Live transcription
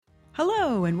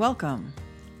Hello and welcome.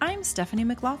 I'm Stephanie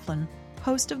McLaughlin,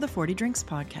 host of the 40 Drinks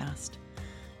podcast.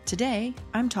 Today,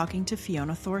 I'm talking to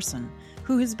Fiona Thorson,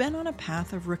 who has been on a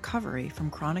path of recovery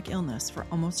from chronic illness for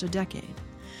almost a decade.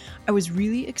 I was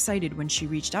really excited when she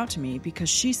reached out to me because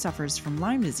she suffers from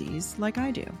Lyme disease like I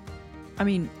do. I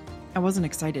mean, I wasn't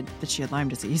excited that she had Lyme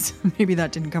disease. Maybe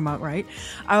that didn't come out right.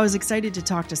 I was excited to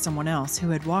talk to someone else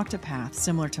who had walked a path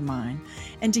similar to mine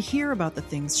and to hear about the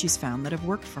things she's found that have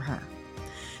worked for her.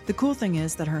 The cool thing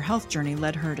is that her health journey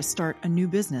led her to start a new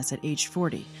business at age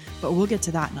 40, but we'll get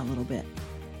to that in a little bit.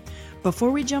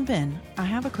 Before we jump in, I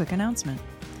have a quick announcement.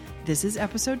 This is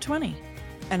episode 20,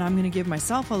 and I'm going to give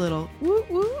myself a little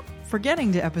woo-woo for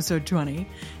getting to episode 20,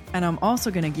 and I'm also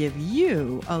going to give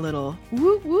you a little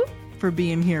woo-woo for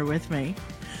being here with me.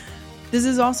 This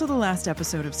is also the last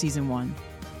episode of season 1.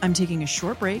 I'm taking a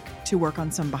short break to work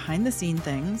on some behind-the-scene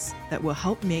things that will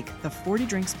help make the 40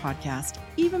 Drinks podcast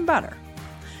even better.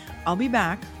 I'll be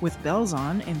back with bells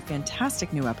on and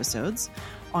fantastic new episodes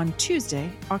on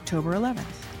Tuesday, October 11th.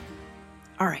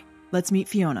 All right, let's meet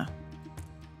Fiona.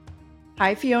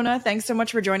 Hi, Fiona. Thanks so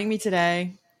much for joining me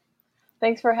today.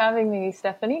 Thanks for having me,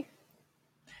 Stephanie.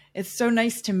 It's so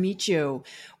nice to meet you.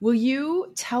 Will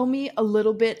you tell me a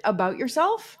little bit about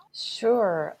yourself?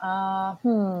 Sure.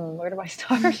 Where do I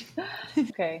start?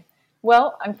 Okay.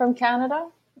 Well, I'm from Canada.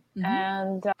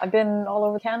 And I've been all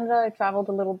over Canada. I traveled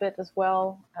a little bit as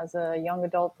well. As a young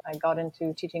adult, I got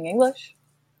into teaching English.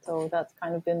 So that's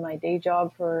kind of been my day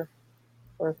job for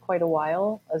quite a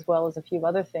while, as well as a few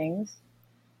other things.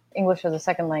 English as a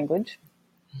second language.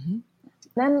 Mm-hmm.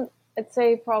 Then I'd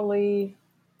say probably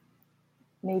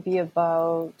maybe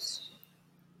about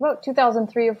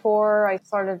 2003 or 4, I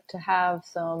started to have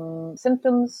some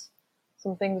symptoms.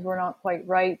 Some things were not quite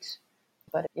right.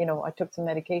 But, I took some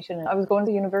medication and I was going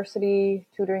to university,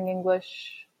 tutoring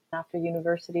English. After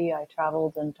university, I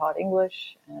traveled and taught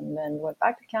English and then went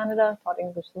back to Canada, taught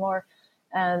English some more.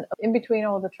 And in between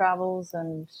all the travels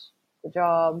and the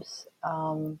jobs,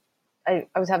 I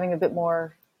was having a bit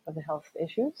more of the health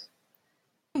issues.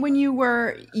 When you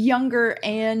were younger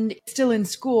and still in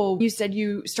school, you said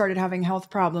you started having health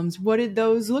problems. What did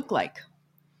those look like?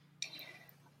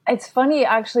 It's funny,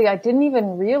 actually, I didn't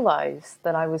even realize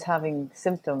that I was having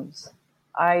symptoms.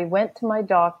 I went to my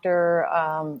doctor.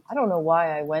 I don't know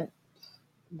why I went,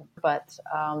 but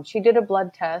she did a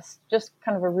blood test, just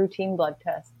kind of a routine blood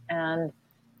test. And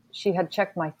she had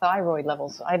checked my thyroid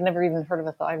levels. I'd never even heard of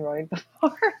a thyroid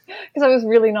before because I was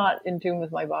really not in tune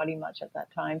with my body much at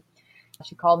that time.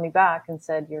 She called me back and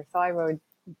said, your thyroid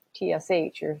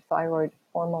TSH, your thyroid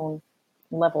hormone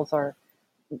levels are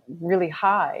really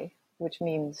high, which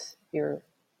means your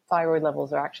thyroid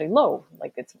levels are actually low,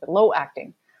 like it's low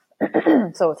acting.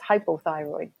 So it's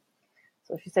hypothyroid.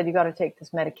 So she said, you got to take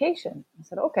this medication. I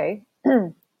said, okay.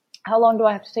 How long do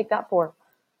I have to take that for?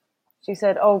 She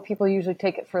said, people usually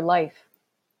take it for life.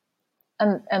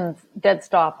 And dead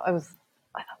stop. I thought,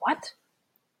 what?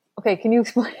 Okay, can you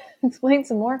explain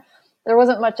some more? There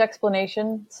wasn't much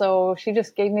explanation. So she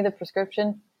just gave me the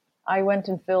prescription. I went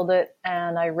and filled it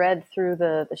and I read through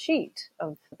the sheet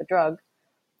of the drug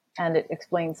and it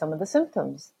explained some of the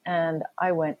symptoms. And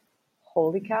I went,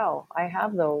 holy cow, I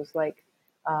have those. Like,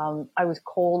 I was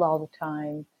cold all the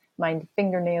time. My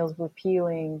fingernails were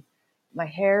peeling. My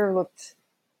hair looked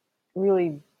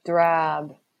really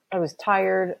drab. I was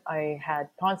tired. I had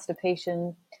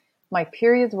constipation. My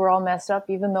periods were all messed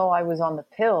up, even though I was on the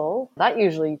pill. That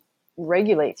usually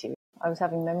regulates you. I was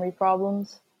having memory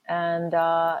problems. And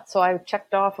so I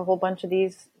checked off a whole bunch of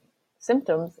these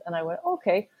symptoms and I went,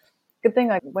 okay, good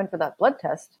thing I went for that blood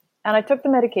test. And I took the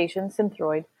medication,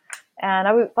 Synthroid, and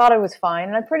I thought I was fine.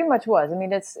 And I pretty much was. I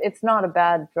mean, it's not a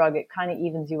bad drug. It kind of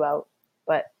evens you out.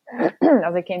 But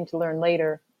as I came to learn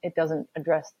later, it doesn't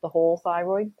address the whole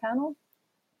thyroid panel.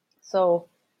 So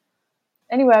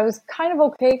anyway, I was kind of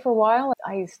okay for a while.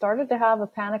 I started to have a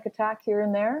panic attack here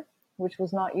and there, which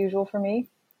was not usual for me.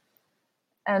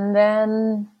 And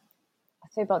then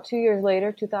I'd say about 2 years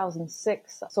later,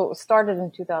 2006. So it started in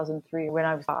 2003 when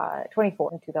I was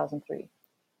 24 in 2003.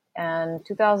 And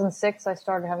 2006, I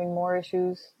started having more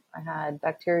issues. I had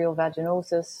bacterial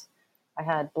vaginosis. I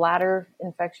had bladder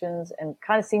infections and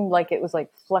kind of seemed like it was like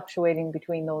fluctuating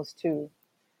between those two.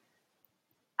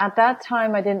 At that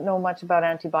time, I didn't know much about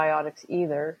antibiotics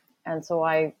either. And so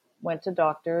I went to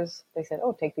doctors. They said,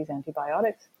 take these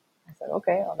antibiotics. I said,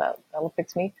 okay, that'll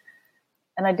fix me.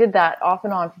 And I did that off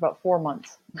and on for about 4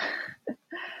 months.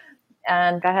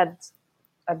 And I had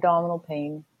abdominal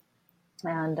pain.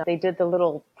 And they did the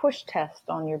little push test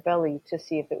on your belly to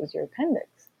see if it was your appendix.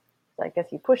 So I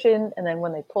guess you push in, and then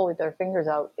when they pull their fingers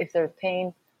out, if there's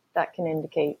pain, that can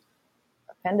indicate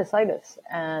appendicitis.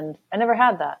 And I never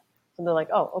had that. So they're like,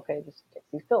 oh, okay, just take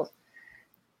these pills.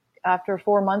 After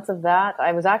 4 months of that,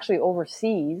 I was actually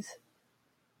overseas.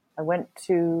 I went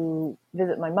to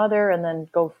visit my mother and then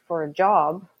go for a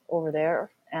job over there.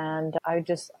 And I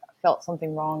just felt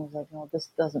something wrong. I was like, no, this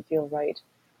doesn't feel right.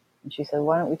 And she said,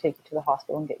 why don't we take you to the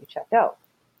hospital and get you checked out?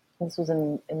 And this was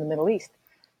in the Middle East.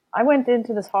 I went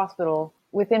into this hospital.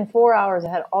 Within 4 hours, I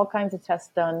had all kinds of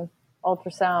tests done,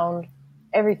 ultrasound,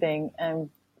 everything, and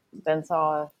then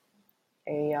saw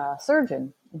a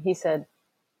surgeon. And he said,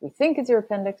 we think it's your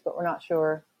appendix, but we're not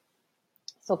sure.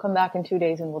 So come back in 2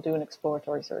 days and we'll do an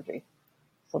exploratory surgery.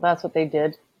 So that's what they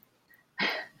did.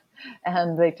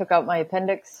 And they took out my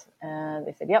appendix and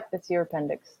they said, yep, it's your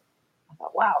appendix. I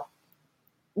thought, wow.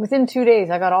 Within 2 days,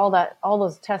 I got all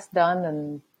those tests done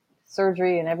and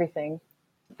surgery and everything.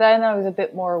 Then I was a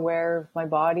bit more aware of my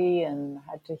body and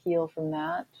had to heal from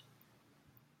that.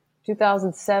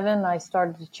 2007, I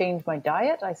started to change my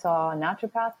diet. I saw a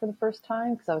naturopath for the first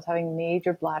time because I was having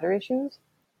major bladder issues.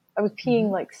 I was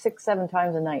peeing like 6-7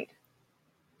 times a night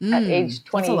at age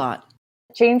 20. That's a lot.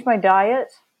 Changed my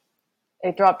diet.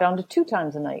 It dropped down to 2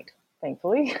 times a night,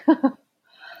 thankfully.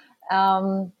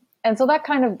 And so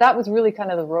that was really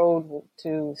kind of the road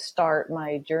to start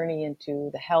my journey into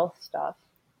the health stuff.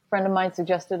 A friend of mine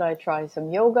suggested I try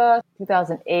some yoga.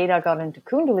 2008, I got into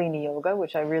Kundalini yoga,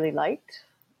 which I really liked.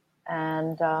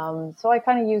 And so I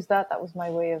kind of used that. That was my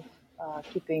way of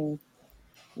keeping,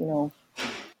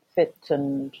 fit,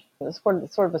 and it was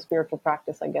sort of a spiritual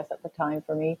practice, I guess, at the time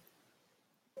for me.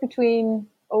 Between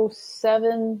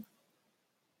 2007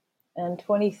 and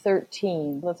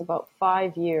 2013, that's about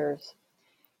 5 years.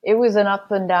 It was an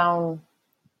up and down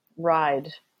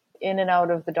ride, in and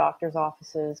out of the doctor's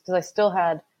offices, because I still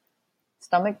had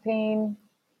stomach pain.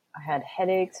 I had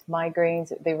headaches,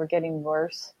 migraines. They were getting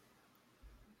worse.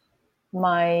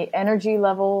 My energy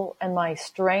level and my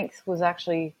strength was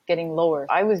actually getting lower.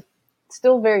 I was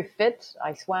still very fit.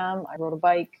 I swam, I rode a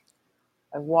bike,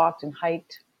 I walked and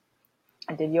hiked.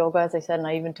 I did yoga, as I said, and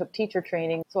I even took teacher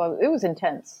training. So it was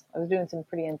intense. I was doing some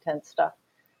pretty intense stuff.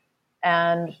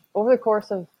 And over the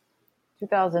course of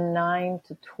 2009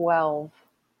 to 12,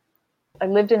 I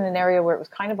lived in an area where it was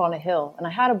kind of on a hill, and I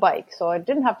had a bike. So I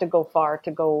didn't have to go far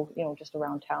to go, just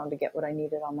around town to get what I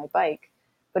needed on my bike.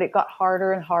 But it got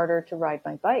harder and harder to ride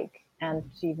my bike and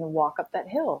to even walk up that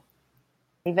hill.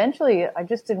 Eventually, I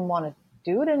just didn't want to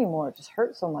do it anymore. It just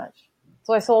hurt so much.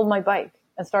 So I sold my bike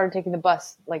and started taking the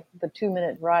bus, like the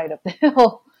 2-minute ride up the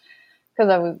hill,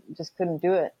 because just couldn't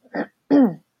do it.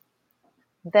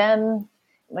 Then,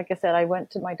 like I said, I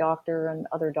went to my doctor and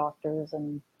other doctors,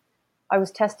 and I was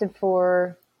tested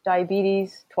for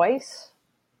diabetes twice,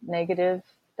 negative.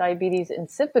 Diabetes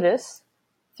insipidus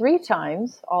 3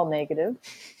 times, all negative.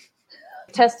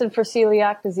 Tested for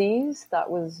celiac disease,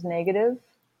 that was negative.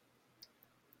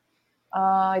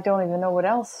 I don't even know what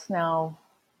else now.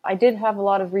 I did have a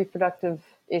lot of reproductive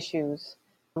issues.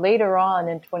 Later on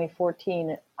in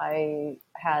 2014, I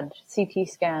had CT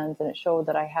scans and it showed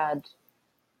that I had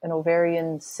an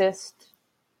ovarian cyst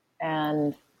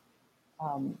and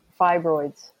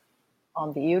fibroids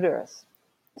on the uterus.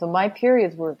 So my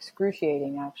periods were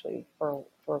excruciating, actually, for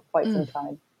quite some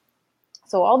time.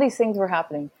 So all these things were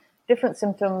happening, different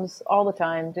symptoms all the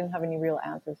time, didn't have any real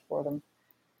answers for them.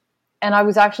 And I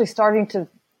was actually starting to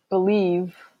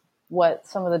believe what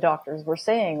some of the doctors were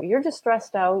saying. You're just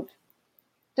stressed out.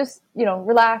 Just,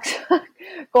 relax,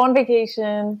 go on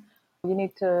vacation. You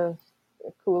need to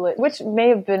cool it, which may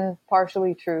have been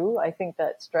partially true. I think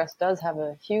that stress does have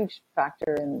a huge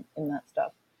factor in that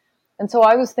stuff. And so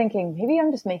I was thinking, maybe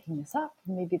I'm just making this up.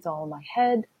 Maybe it's all in my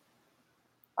head.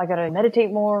 I got to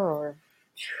meditate more or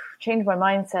change my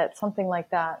mindset, something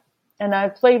like that. And I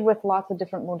played with lots of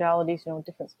different modalities,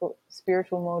 different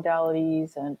spiritual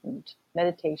modalities and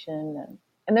meditation.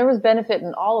 And there was benefit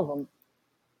in all of them.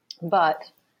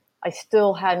 But I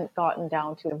still hadn't gotten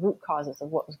down to the root causes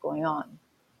of what was going on.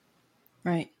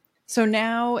 Right. So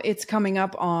now it's coming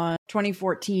up on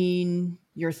 2014.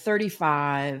 You're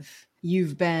 35.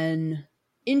 You've been,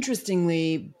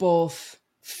 interestingly, both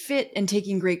fit and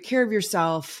taking great care of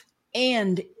yourself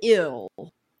and ill,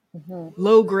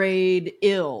 low grade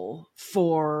ill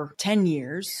for 10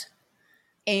 years.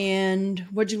 And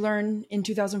what'd you learn in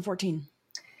 2014?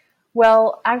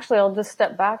 Well, actually, I'll just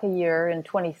step back a year. In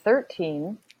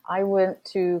 2013, I went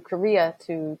to Korea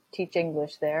to teach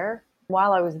English there.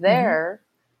 While I was there,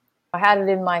 I had it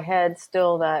in my head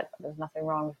still that there's nothing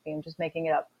wrong with me. I'm just making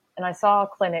it up. And I saw a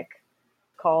clinic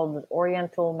called the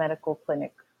Oriental Medical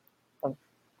Clinic of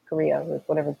Korea, or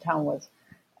whatever the town was.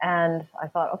 And I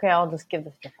thought, okay, I'll just give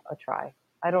this a try.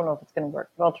 I don't know if it's going to work,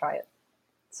 but I'll try it.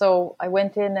 So I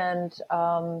went in and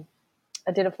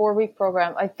I did a 4-week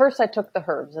program. First I took the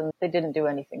herbs and they didn't do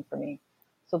anything for me.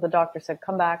 So the doctor said,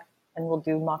 come back and we'll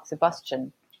do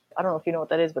moxibustion. I don't know if you know what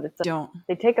that is, but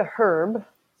they take a herb,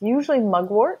 usually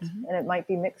mugwort, and it might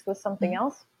be mixed with something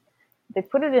else. They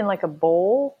put it in like a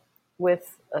bowl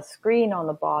with a screen on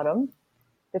the bottom.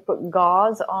 They put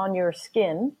gauze on your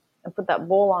skin and put that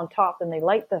bowl on top, and they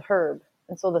light the herb.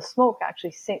 And so the smoke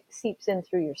actually seeps in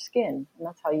through your skin, and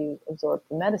that's how you absorb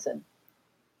the medicine.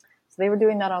 So they were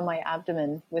doing that on my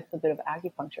abdomen with a bit of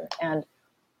acupuncture. And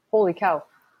holy cow,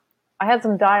 I had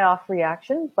some die-off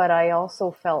reaction, but I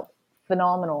also felt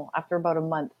phenomenal after about a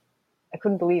month. I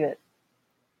couldn't believe it.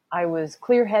 I was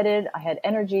clear-headed. I had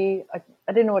energy. I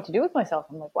didn't know what to do with myself.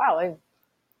 I'm like, wow,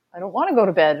 I don't want to go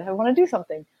to bed. I want to do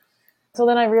something. So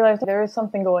then I realized there is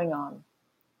something going on.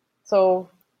 So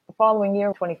the following year,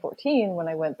 2014, when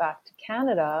I went back to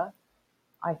Canada,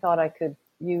 I thought I could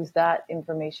use that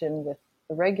information with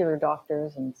the regular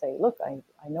doctors and say, look, I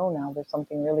know now there's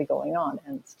something really going on,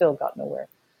 and still got nowhere.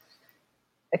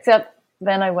 Except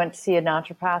then I went to see a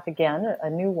naturopath again, a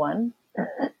new one,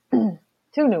 2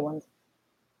 new ones.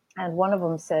 And one of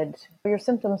them said, your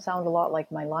symptoms sound a lot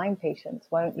like my Lyme patients.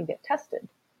 Why don't you get tested?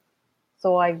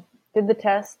 So I did the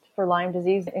test for Lyme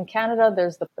disease. In Canada,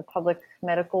 there's the public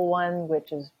medical one,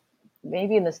 which is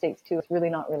maybe in the States too. It's really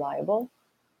not reliable.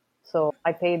 So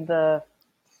I paid the,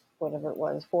 whatever it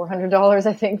was, $400,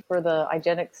 I think, for the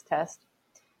IGeneX test.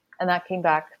 And that came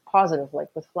back positive, like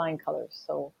with flying colors.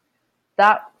 So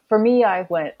that, for me, I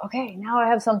went, okay, now I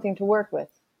have something to work with.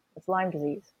 It's Lyme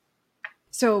disease.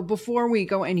 So before we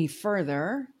go any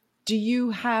further, do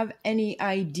you have any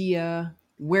idea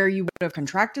where you would have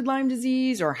contracted Lyme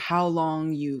disease or how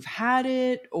long you've had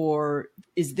it? Or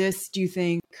is this, do you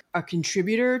think, a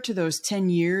contributor to those 10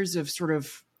 years of sort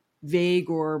of vague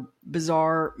or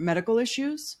bizarre medical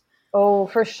issues? Oh,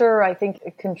 for sure. I think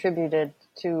it contributed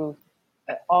to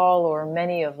all or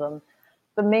many of them.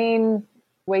 The main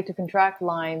way to contract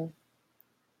Lyme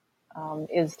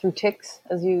is through ticks,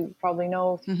 as you probably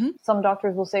know. Some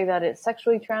doctors will say that it's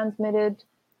sexually transmitted.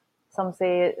 Some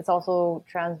say it's also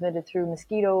transmitted through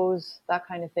mosquitoes, that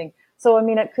kind of thing. So, I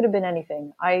mean, it could have been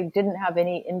anything. I didn't have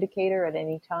any indicator at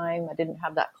any time. I didn't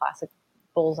have that classic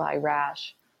bullseye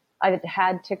rash. I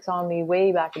had ticks on me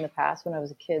way back in the past when I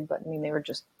was a kid, but I mean, they were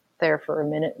just there for a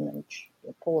minute and then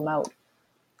pull them out.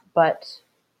 But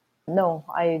no,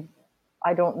 I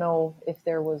don't know if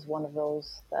there was one of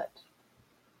those that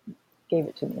gave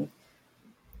it to me.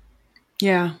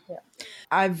 Yeah.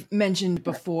 I've mentioned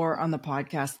before on the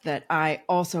podcast that I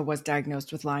also was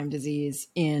diagnosed with Lyme disease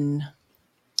in,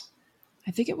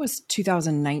 I think it was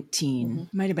 2019,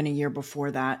 might have been a year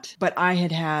before that, but I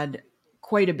had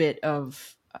quite a bit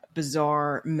of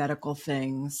bizarre medical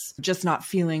things, just not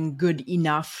feeling good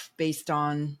enough based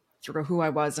on sort of who I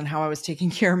was and how I was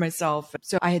taking care of myself.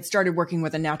 So I had started working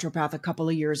with a naturopath a couple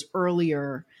of years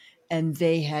earlier, and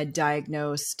they had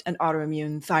diagnosed an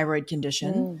autoimmune thyroid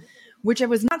condition, which I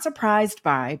was not surprised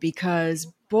by because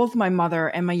both my mother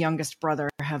and my youngest brother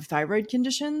have thyroid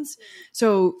conditions.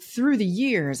 So through the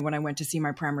years, when I went to see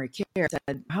my primary care, I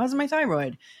said, how's my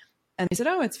thyroid? And they said,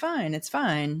 oh, it's fine. It's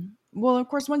fine. Well, of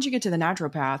course, once you get to the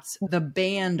naturopaths, the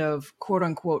band of quote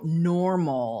unquote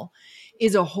normal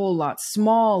is a whole lot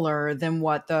smaller than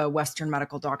what the Western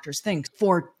medical doctors think.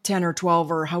 For 10 or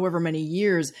 12 or however many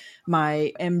years,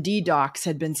 my MD docs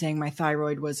had been saying my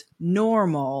thyroid was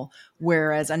normal,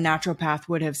 whereas a naturopath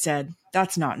would have said,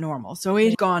 that's not normal. So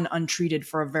it had gone untreated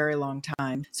for a very long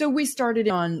time. So we started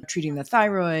on treating the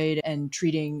thyroid and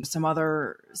treating some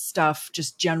other stuff,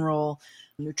 just general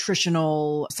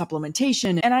nutritional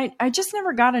supplementation. And I just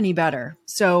never got any better.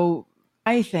 So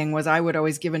my thing was I would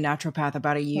always give a naturopath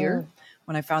about a year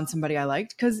when I found somebody I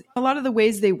liked, because a lot of the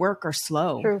ways they work are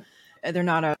slow. True. They're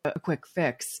not a quick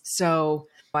fix. So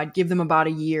I'd give them about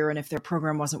a year. And if their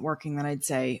program wasn't working, then I'd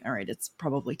say, all right, it's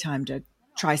probably time to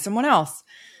try someone else.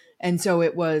 And so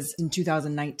it was in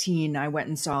 2019, I went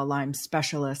and saw a Lyme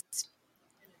specialist.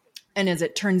 And as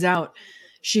it turns out,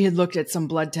 she had looked at some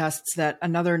blood tests that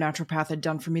another naturopath had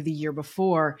done for me the year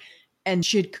before. And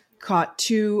she had caught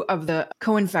 2 of the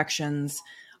co-infections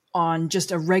on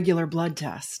just a regular blood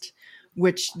test,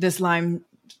 which this Lyme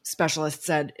specialist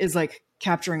said is like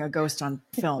capturing a ghost on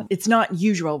film. It's not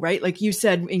usual, right? Like you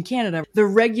said, in Canada, the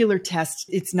regular test,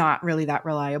 it's not really that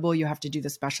reliable. You have to do the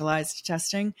specialized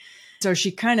testing. So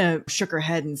she kind of shook her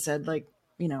head and said, like,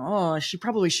 you know, oh, she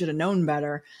probably should have known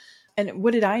better. And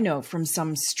what did I know from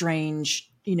some strange,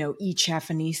 you know,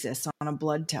 e-chaphonesis on a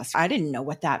blood test? I didn't know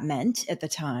what that meant at the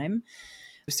time.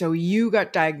 So you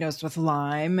got diagnosed with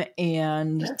Lyme,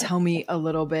 and tell me a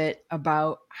little bit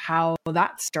about how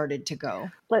that started to go.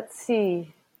 Let's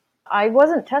see. I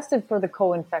wasn't tested for the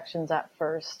co-infections at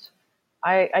first.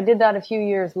 I did that a few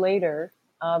years later,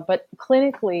 but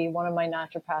clinically, one of my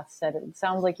naturopaths said, it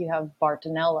sounds like you have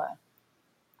Bartonella,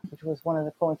 which was one of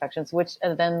the co-infections,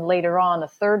 and then later on, a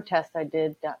third test I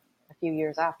did a few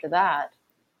years after that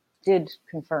did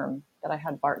confirm that I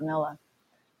had Bartonella.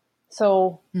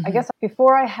 So I guess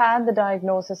before I had the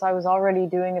diagnosis, I was already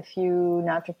doing a few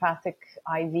naturopathic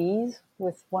IVs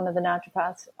with one of the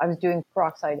naturopaths. I was doing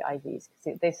peroxide IVs.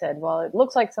 They said, well, it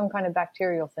looks like some kind of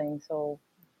bacterial thing, so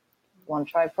want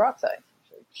to try peroxide?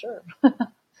 Sure.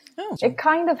 It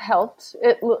kind of helped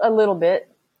a little bit,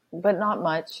 but not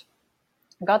much.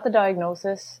 Got the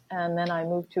diagnosis, and then I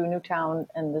moved to a new town,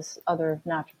 and this other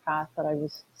naturopath that I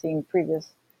was seeing previous,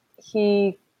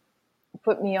 he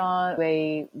put me on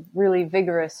a really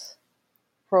vigorous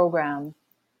program.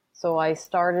 So I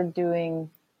started doing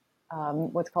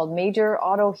what's called major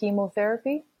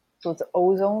autohemotherapy. So it's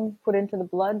ozone put into the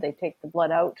blood. They take the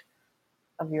blood out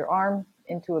of your arm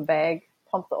into a bag,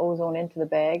 pump the ozone into the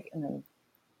bag, and then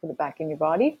put it back in your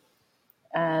body.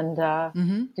 And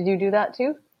did you do that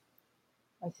too?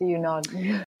 I see you nod.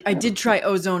 I did try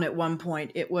ozone at one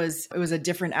point. It was a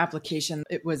different application.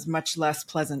 It was much less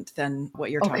pleasant than what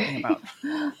you're talking about.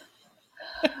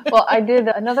 Well, I did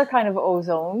another kind of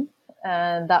ozone,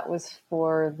 and that was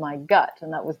for my gut,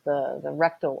 and that was the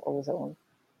rectal ozone.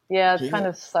 Yeah, it kind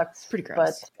of sucks. Pretty gross.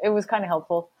 But it was kind of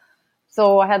helpful.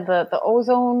 So I had the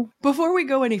ozone. Before we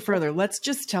go any further, let's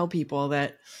just tell people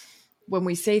that when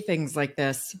we say things like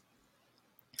this,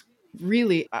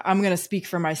 really, I'm going to speak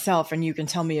for myself, and you can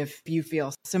tell me if you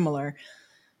feel similar.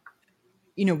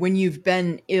 You know, when you've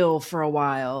been ill for a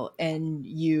while and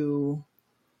you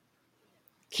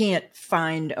can't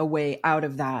find a way out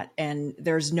of that, and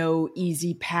there's no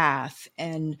easy path,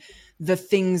 and the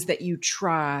things that you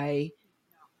try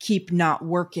keep not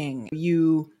working.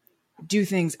 You do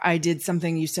things. I did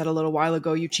something you said a little while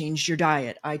ago. You changed your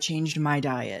diet. I changed my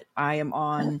diet.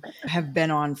 Have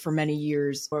been on for many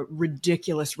years, a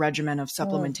ridiculous regimen of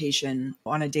supplementation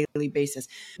on a daily basis.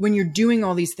 When you're doing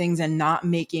all these things and not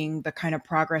making the kind of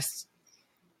progress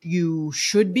you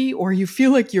should be, or you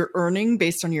feel like you're earning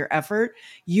based on your effort,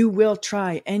 you will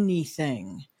try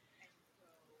anything.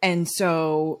 And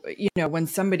so, you know, when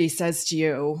somebody says to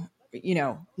you, you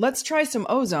know, let's try some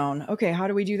ozone. Okay, how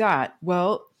do we do that?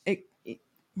 Well,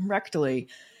 rectally.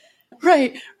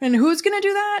 Right. And who's going to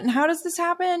do that? And how does this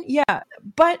happen? Yeah.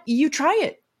 But you try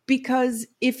it, because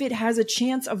if it has a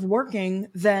chance of working,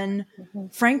 then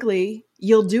frankly,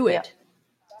 you'll do it.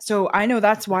 Yeah. So I know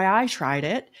that's why I tried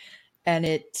it, and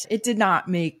it did not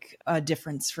make a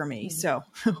difference for me. So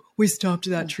we stopped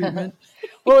that treatment.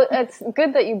 Well, it's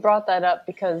good that you brought that up,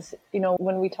 because, you know,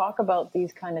 when we talk about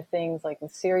these kind of things, like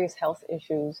with serious health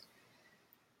issues,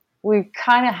 we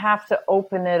kind of have to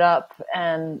open it up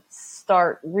and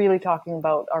start really talking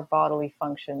about our bodily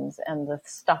functions and the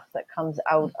stuff that comes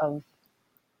out of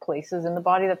places in the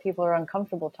body that people are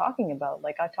uncomfortable talking about.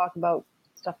 Like I talk about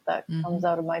stuff that comes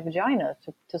out of my vagina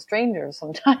to strangers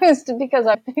sometimes because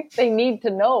I think they need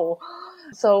to know.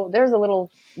 So there's a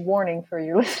little warning for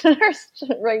your listeners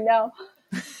right now,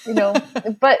 you know,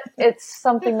 but it's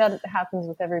something that happens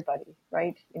with everybody,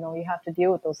 right? You know, you have to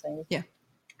deal with those things. Yeah.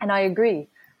 And I agree.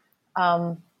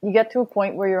 You get to a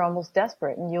point where you're almost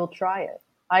desperate and you'll try it.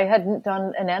 I hadn't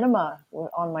done an enema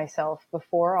on myself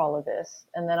before all of this.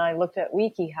 And then I looked at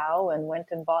WikiHow and went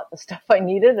and bought the stuff I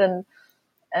needed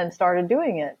and started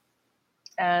doing it.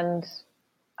 And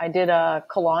I did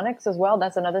colonics as well.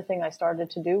 That's another thing I started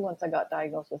to do once I got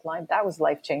diagnosed with Lyme. That was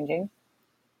life-changing.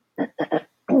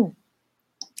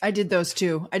 I did those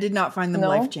too. I did not find them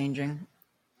life-changing.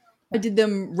 I did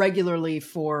them regularly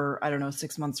for,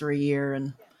 6 months or a year.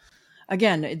 And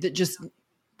again, it just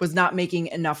was not making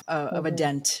enough of a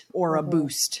dent or a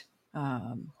boost.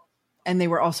 And they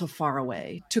were also far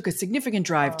away. Took a significant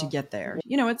drive to get there.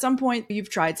 You know, at some point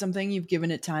you've tried something, you've given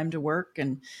it time to work,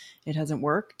 and it hasn't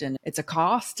worked. And it's a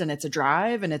cost, and it's a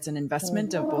drive, and it's an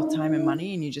investment of both time and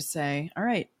money. And you just say, all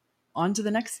right, on to the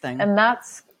next thing. And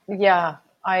that's,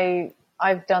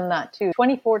 I've done that too.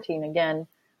 2014, again,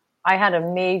 I had a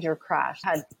major crash.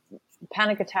 I had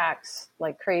panic attacks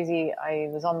like crazy. I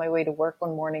was on my way to work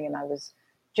one morning, and I was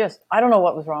just, I don't know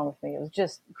what was wrong with me. It was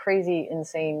just crazy,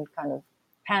 insane kind of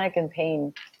panic and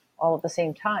pain all at the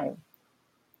same time.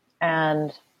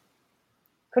 And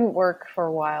couldn't work for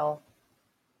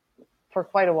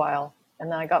quite a while.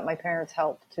 And then I got my parents'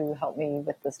 help to help me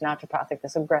with this naturopathic,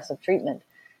 this aggressive treatment.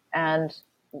 And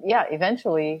yeah,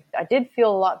 eventually I did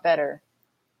feel a lot better,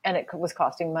 and it was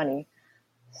costing money.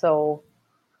 So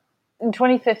in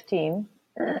 2015,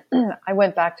 I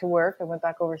went back to work. I went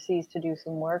back overseas to do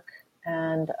some work.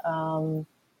 And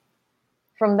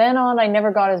from then on, I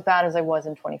never got as bad as I was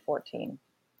in 2014.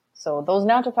 So those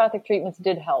naturopathic treatments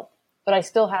did help, but I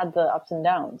still had the ups and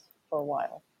downs for a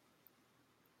while.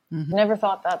 Mm-hmm. Never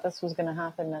thought that this was going to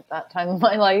happen at that time of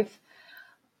my life.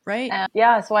 Right. And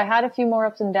yeah, so I had a few more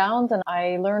ups and downs, and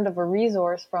I learned of a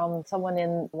resource from someone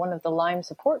in one of the Lyme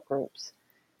support groups.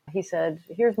 He said,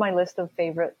 here's my list of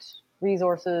favorite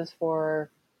resources for,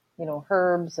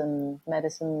 herbs and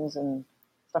medicines and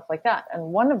stuff like that.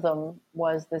 And one of them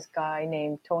was this guy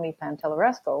named Tony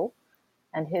Pantelleresco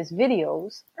and his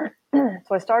videos.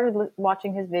 So I started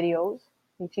watching his videos.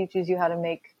 He teaches you how to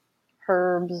make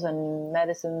herbs and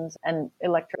medicines and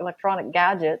electronic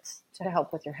gadgets to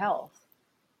help with your health.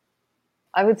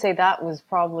 I would say that was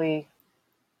probably,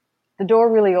 the door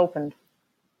really opened,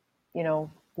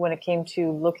 when it came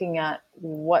to looking at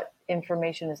what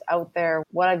information is out there,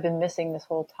 what I've been missing this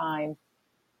whole time,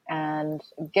 and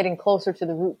getting closer to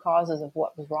the root causes of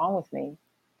what was wrong with me.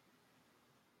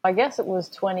 I guess it was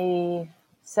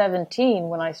 2017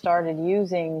 when I started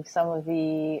using some of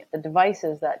the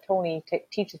devices that Tony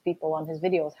teaches people on his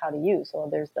videos how to use. So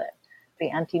there's the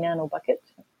anti-nano bucket,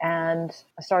 and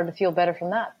I started to feel better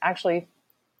from that. Actually,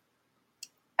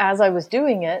 as I was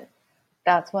doing it,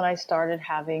 that's when I started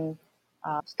having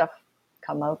stuff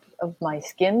come out of my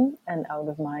skin and out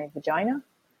of my vagina.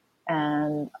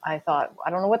 And I thought, I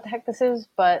don't know what the heck this is,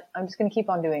 but I'm just going to keep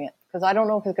on doing it because I don't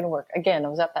know if it's going to work. Again, I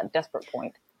was at that desperate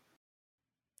point.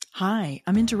 Hi,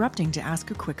 I'm interrupting to ask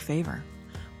a quick favor.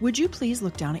 Would you please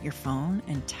look down at your phone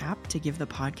and tap to give the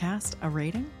podcast a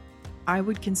rating? I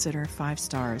would consider 5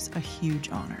 stars a huge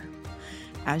honor.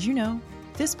 As you know,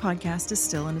 this podcast is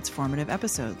still in its formative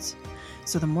episodes.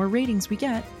 So the more ratings we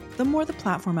get, the more the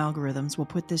platform algorithms will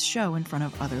put this show in front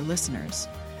of other listeners.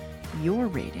 Your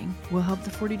rating will help the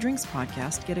 40 Drinks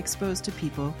podcast get exposed to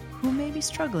people who may be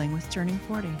struggling with turning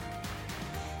 40.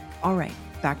 All right,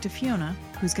 back to Fiona,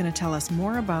 who's going to tell us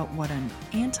more about what an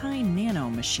anti-nano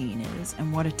machine is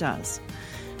and what it does.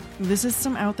 This is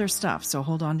some out there stuff, so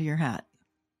hold on to your hat.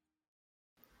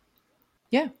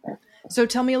 Yeah. So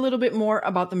tell me a little bit more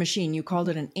about the machine. You called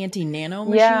it an anti-nano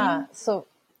machine? Yeah. So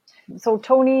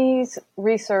Tony's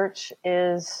research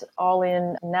is all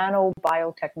in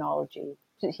nanobiotechnology.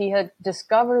 He had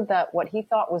discovered that what he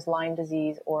thought was Lyme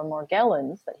disease or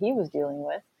Morgellons that he was dealing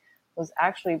with was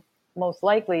actually most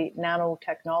likely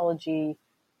nanotechnology,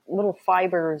 little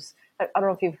fibers. I don't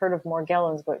know if you've heard of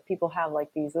Morgellons, but people have like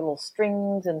these little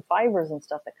strings and fibers and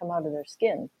stuff that come out of their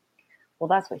skin. Well,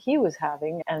 that's what he was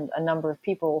having, and a number of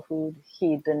people who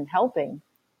he'd been helping.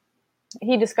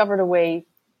 He discovered a way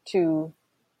to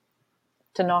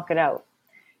knock it out.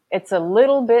 It's a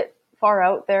little bit far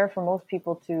out there for most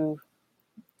people to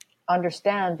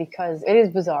understand because it is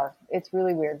bizarre. It's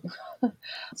really weird.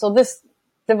 So this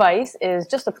device is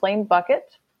just a plain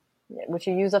bucket, which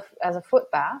you use as a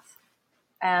foot bath.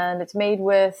 And it's made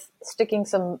with sticking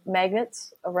some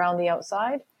magnets around the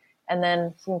outside and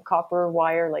then some copper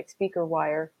wire, like speaker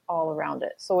wire, all around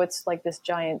it. So it's like this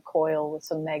giant coil with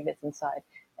some magnets inside.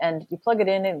 And you plug it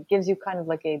in and it gives you kind of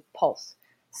like a pulse.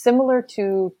 Similar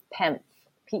to PEMF,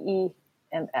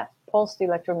 PEMF, pulsed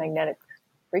electromagnetic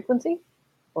frequency,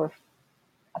 or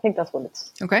I think that's what it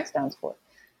stands for.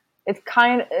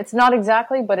 It's not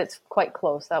exactly, but it's quite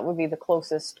close. That would be the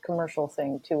closest commercial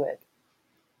thing to it.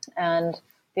 And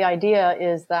the idea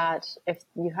is that if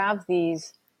you have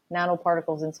these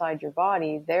nanoparticles inside your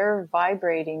body, they're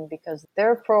vibrating because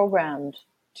they're programmed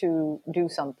to do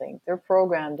something. They're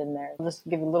programmed in there. I'll just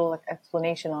give you a little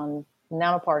explanation on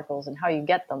nanoparticles and how you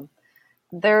get them.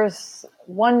 There's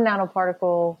one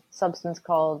nanoparticle substance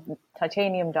called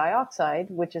titanium dioxide,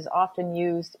 which is often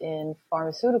used in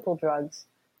pharmaceutical drugs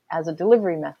as a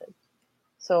delivery method.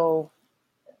 So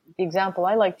the example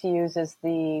I like to use is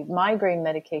the migraine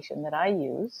medication that I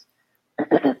use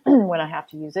when I have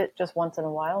to use it just once in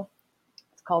a while.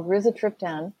 It's called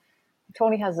rizatriptan.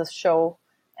 Tony has this show,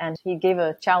 and he gave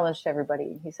a challenge to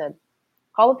everybody. He said,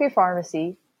 call up your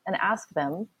pharmacy and ask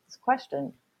them this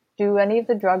question. Do any of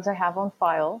the drugs I have on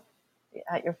file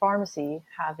at your pharmacy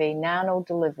have a nano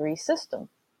delivery system?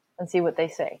 And see what they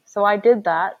say. So I did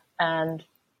that, and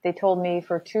they told me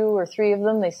for 2 or 3 of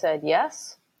them, they said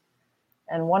yes.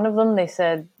 And one of them, they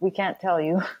said, we can't tell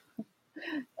you.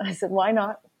 I said, why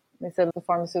not? They said the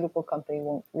pharmaceutical company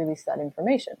won't release that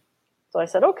information. So I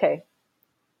said, okay,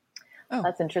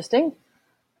 that's interesting.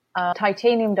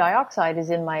 Titanium dioxide is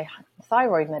in my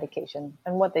thyroid medication.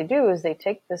 And what they do is they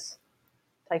take this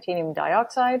titanium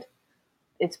dioxide,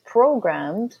 it's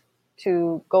programmed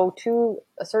to go to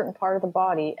a certain part of the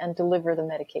body and deliver the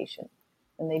medication.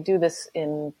 And they do this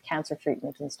in cancer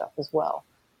treatment and stuff as well.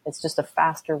 It's just a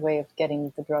faster way of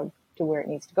getting the drug to where it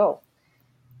needs to go.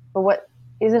 But what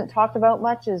isn't talked about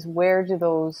much is where do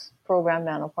those programmed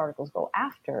nanoparticles go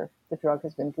after the drug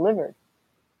has been delivered?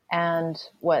 And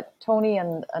what Tony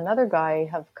and another guy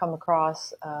have come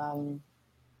across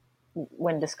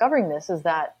when discovering this is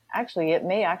that actually it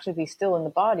may actually be still in the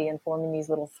body and forming these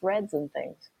little threads and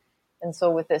things. And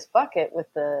so with this bucket,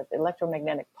 with the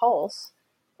electromagnetic pulse,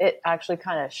 it actually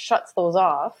kind of shuts those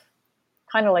off,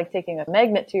 kind of like taking a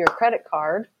magnet to your credit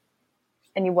card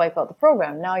and you wipe out the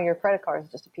program. Now your credit card is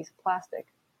just a piece of plastic.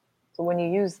 So when you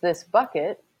use this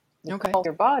bucket, you pulse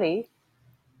your body,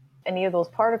 any of those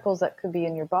particles that could be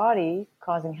in your body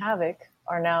causing havoc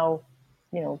are now,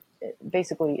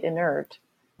 basically inert.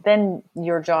 Then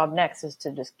your job next is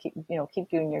to just keep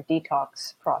doing your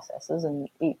detox processes and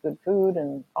eat good food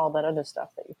and all that other stuff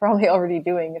that you're probably already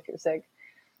doing if you're sick.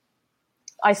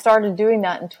 I started doing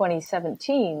that in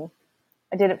 2017.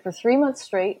 I did it for 3 months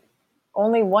straight,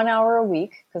 only 1 hour a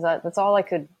week, because that's all I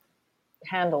could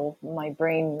handle. My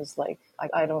brain was like,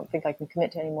 I don't think I can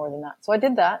commit to any more than that. So I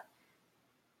did that.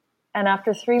 And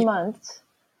after 3 months,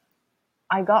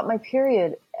 I got my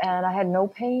period and I had no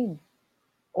pain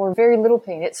or very little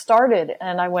pain. It started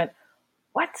and I went,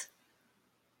 what?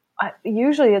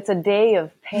 Usually it's a day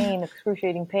of pain,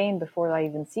 excruciating pain before I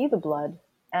even see the blood.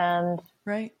 And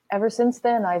ever since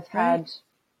then, I've had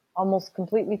almost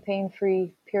completely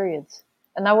pain-free periods.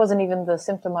 And that wasn't even the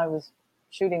symptom I was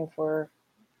shooting for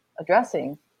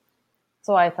addressing.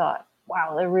 So I thought,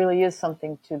 wow, there really is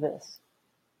something to this.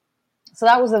 So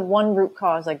that was the one root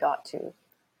cause I got to.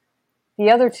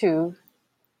 The other two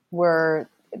were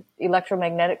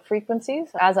electromagnetic frequencies.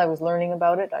 As I was learning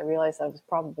about it, I realized I was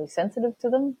probably sensitive to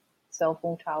them, cell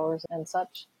phone towers and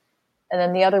such. And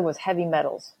then the other was heavy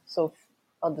metals. So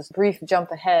I'll just brief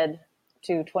jump ahead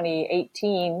to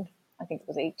 2018. I think it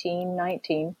was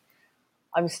 19.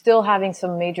 I was still having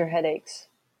some major headaches.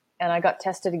 And I got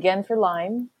tested again for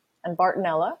Lyme and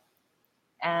Bartonella.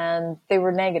 And they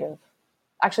were negative.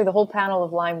 Actually, the whole panel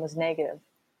of Lyme was negative.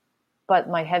 But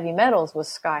my heavy metals was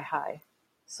sky high.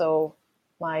 So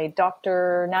my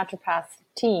doctor naturopath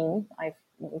team, I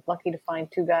was lucky to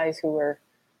find two guys who were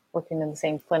working in the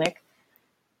same clinic.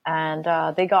 And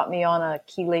they got me on a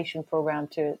chelation program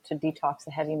to detox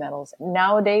the heavy metals.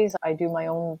 Nowadays, I do my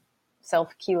own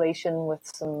self-chelation with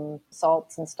some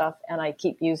salts and stuff, and I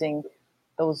keep using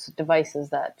those devices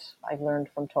that I've learned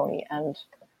from Tony. And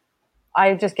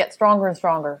I just get stronger and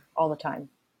stronger all the time.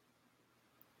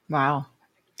 Wow.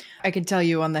 I can tell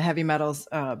you on the heavy metals,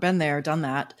 been there, done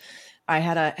that. I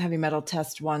had a heavy metal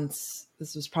test once.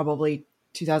 This was probably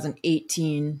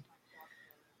 2018.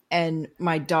 And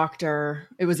my doctor,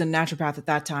 it was a naturopath at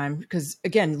that time, because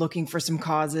again, looking for some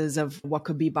causes of what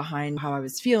could be behind how I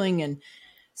was feeling. And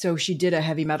so she did a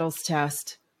heavy metals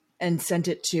test and sent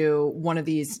it to one of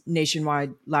these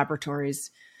nationwide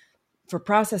laboratories for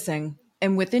processing.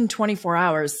 And within 24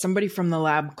 hours, somebody from the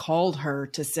lab called her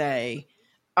to say,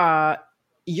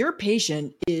 your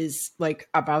patient is like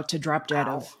about to drop dead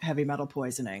of heavy metal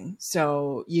poisoning.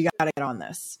 So you got to get on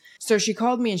this. So she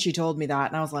called me and she told me that.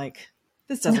 And I was like,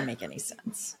 this doesn't make any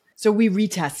sense. So we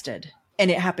retested and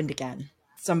it happened again.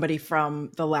 Somebody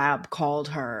from the lab called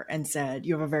her and said,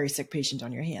 you have a very sick patient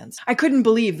on your hands. I couldn't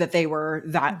believe that they were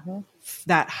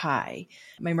that high.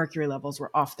 My mercury levels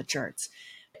were off the charts.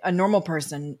 A normal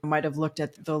person might have looked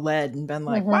at the lead and been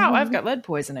like, wow, I've got lead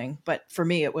poisoning. But for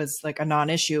me, it was like a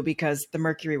non-issue because the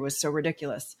mercury was so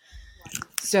ridiculous.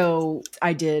 So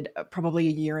I did probably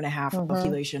a year and a half of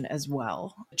chelation as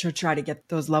well to try to get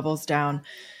those levels down.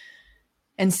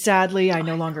 And sadly, I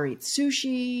no longer eat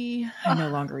sushi. I no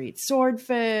longer eat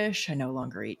swordfish. I no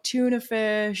longer eat tuna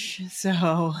fish.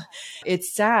 So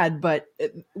it's sad, but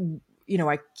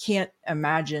I can't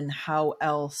imagine how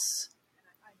else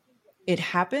it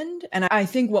happened. And I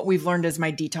think what we've learned is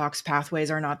my detox pathways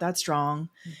are not that strong.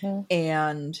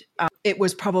 And it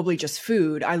was probably just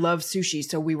food. I love sushi.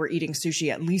 So we were eating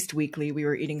sushi at least weekly. We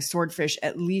were eating swordfish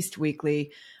at least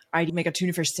weekly. I'd make a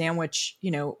tuna fish sandwich,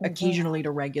 occasionally to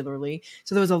regularly.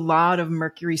 So there was a lot of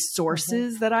mercury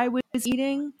sources that I was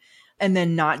eating and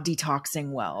then not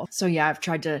detoxing well. So yeah, I've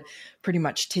tried to pretty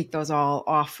much take those all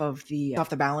off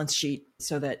the balance sheet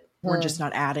so that we're just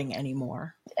not adding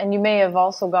anymore. And you may have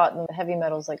also gotten heavy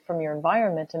metals like from your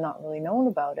environment and not really known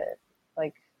about it.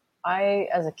 Like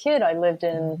as a kid, I lived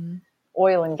in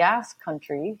oil and gas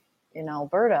country in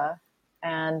Alberta.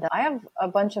 And I have a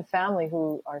bunch of family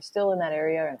who are still in that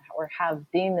area or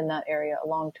have been in that area a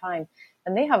long time.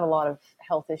 And they have a lot of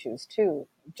health issues too.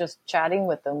 Just chatting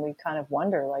with them, we kind of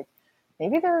wonder, like,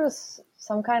 maybe there was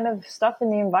some kind of stuff in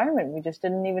the environment. We just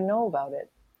didn't even know about it.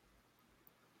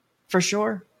 For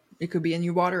sure. It could be in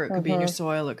your water. It could be in your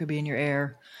soil. It could be in your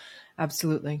air.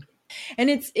 Absolutely. And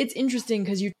it's interesting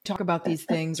because you talk about these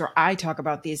things, or I talk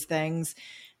about these things,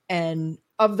 and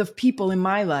of the people in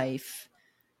my life,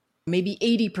 maybe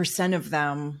 80% of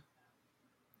them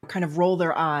kind of roll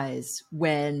their eyes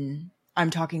when I'm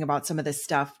talking about some of this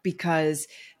stuff, because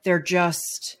they're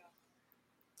just,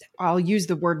 I'll use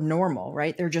the word normal,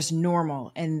 right? They're just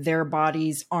normal, and their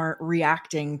bodies aren't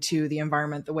reacting to the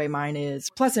environment the way mine is.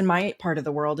 Plus, in my part of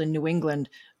the world, in New England,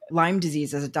 Lyme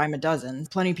disease is a dime a dozen.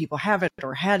 Plenty of people have it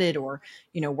or had it or,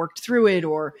 worked through it,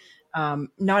 or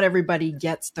not everybody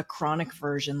gets the chronic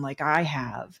version like I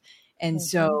have. And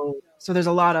so there's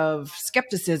a lot of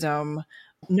skepticism,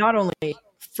 not only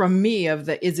from me of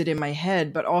the, is it in my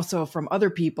head, but also from other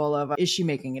people of, is she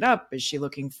making it up? Is she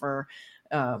looking for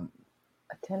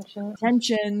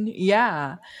attention?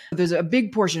 Yeah. There's a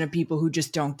big portion of people who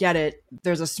just don't get it.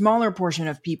 There's a smaller portion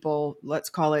of people, let's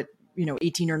call it,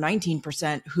 18 or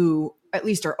 19%, who at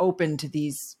least are open to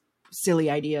these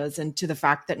silly ideas and to the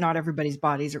fact that not everybody's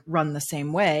bodies run the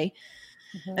same way.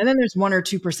 And then there's 1 or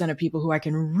 2% of people who I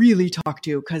can really talk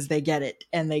to because they get it,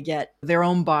 and they get their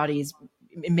own bodies.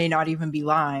 It may not even be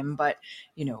Lyme, but,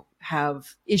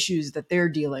 have issues that they're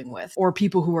dealing with, or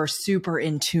people who are super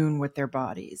in tune with their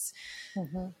bodies.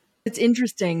 It's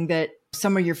interesting that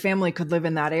some of your family could live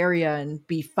in that area and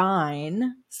be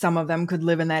fine. Some of them could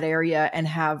live in that area and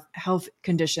have health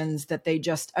conditions that they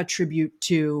just attribute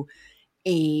to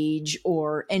age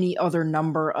or any other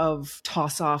number of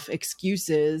toss-off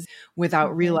excuses,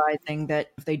 without realizing that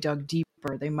if they dug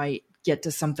deeper, they might get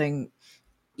to something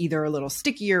either a little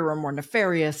stickier or more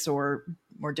nefarious or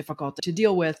more difficult to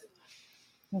deal with.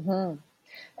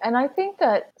 And I think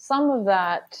that some of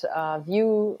that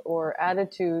view or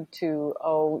attitude to,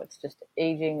 it's just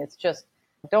aging, it's just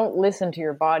don't listen to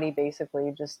your body,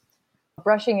 basically, just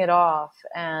brushing it off.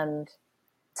 And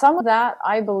some of that,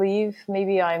 I believe,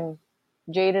 maybe I'm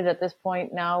jaded at this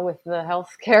point now with the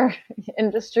healthcare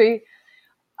industry.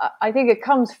 I think it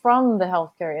comes from the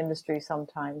healthcare industry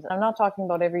sometimes. I'm not talking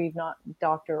about every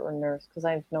doctor or nurse, because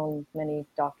I've known many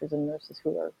doctors and nurses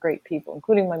who are great people,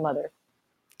 including my mother.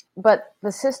 But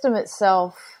the system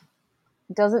itself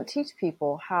doesn't teach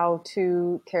people how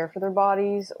to care for their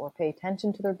bodies or pay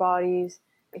attention to their bodies.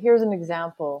 Here's an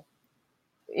example.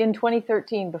 In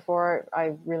 2013, before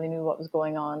I really knew what was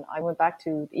going on, I went back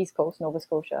to the East Coast, Nova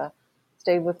Scotia,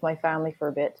 stayed with my family for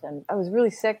a bit, and I was really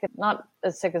sick, not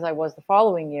as sick as I was the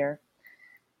following year.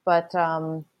 But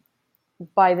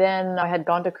by then I had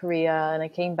gone to Korea, and I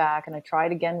came back and I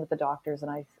tried again with the doctors, and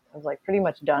I was like pretty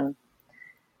much done.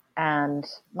 And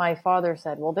my father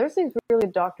said, well, there's these really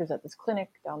good doctors at this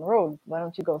clinic down the road. Why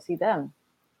don't you go see them?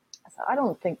 I said, I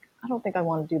don't think I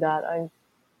want to do that. I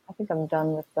think I'm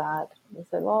done with that. He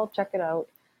said, well, check it out.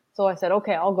 So I said,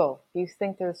 okay, I'll go. You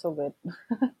think they're so good.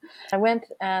 I went,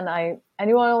 and I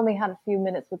knew I only had a few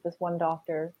minutes with this one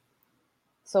doctor.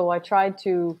 So I tried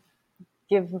to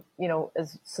give,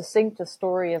 as succinct a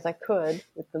story as I could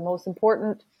with the most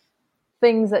important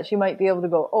things that she might be able to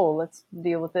go, oh, let's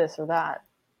deal with this or that.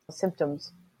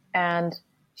 Symptoms. And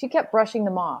she kept brushing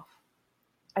them off.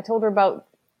 I told her about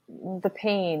the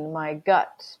pain, my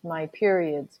gut, my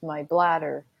periods, my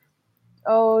bladder.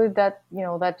 Oh,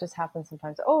 that just happens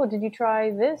sometimes. Oh, did you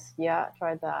try this? Yeah, I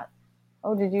tried that.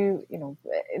 Oh, did you,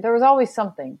 there was always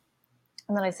something.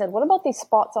 And then I said, what about these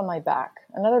spots on my back?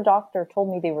 Another doctor told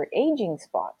me they were aging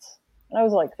spots. And I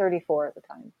was like 34 at the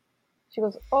time. She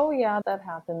goes, oh yeah, that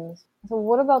happens. So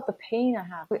what about the pain I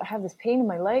have? I have this pain in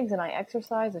my legs, and I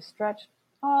exercise, I stretch.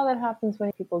 Oh, that happens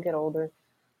when people get older.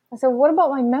 I said, what about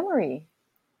my memory?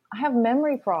 I have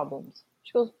memory problems.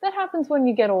 She goes, that happens when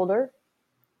you get older.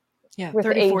 Yeah,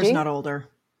 34 is not older.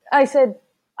 I said,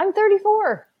 I'm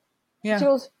 34. Yeah. She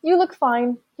goes, you look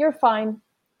fine. You're fine.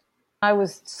 I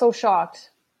was so shocked.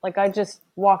 Like, I just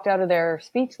walked out of there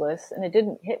speechless, and it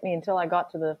didn't hit me until I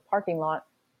got to the parking lot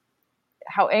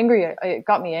how angry it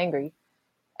got me angry.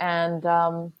 And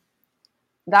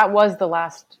that was the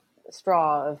last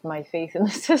straw of my faith in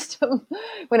the system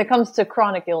when it comes to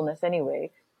chronic illness anyway.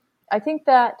 I think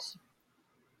that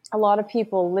a lot of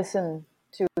people listen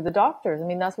to the doctors. I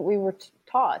mean, that's what we were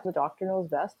taught. The doctor knows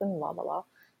best and blah, blah, blah.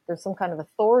 There's some kind of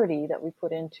authority that we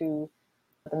put into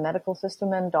the medical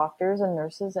system and doctors and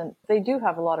nurses, and they do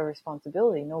have a lot of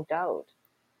responsibility, no doubt.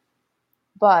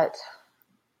 But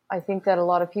I think that a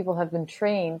lot of people have been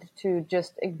trained to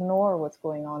just ignore what's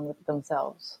going on with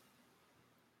themselves.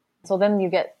 So then you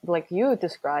get, like you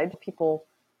described, people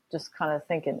just kind of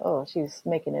thinking, oh, she's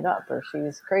making it up, or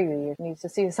she's crazy, or needs to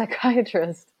see a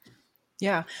psychiatrist.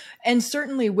 Yeah. And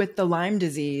certainly with the Lyme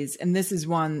disease, and this is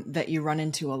one that you run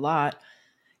into a lot,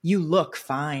 you look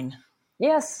fine.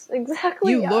 Yes,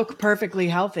 exactly. You Yeah. look perfectly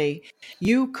healthy.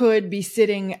 You could be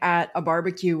sitting at a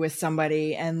barbecue with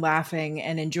somebody and laughing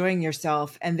and enjoying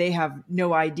yourself, and they have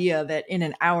no idea that in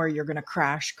an hour you're going to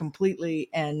crash completely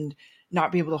and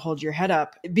not be able to hold your head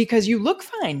up because you look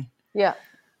fine. Yeah.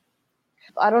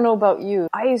 I don't know about you.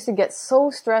 I used to get so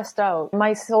stressed out.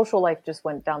 My social life just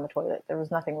went down the toilet. There was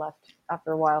nothing left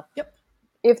after a while. Yep.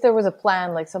 If there was a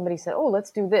plan, like somebody said, oh, let's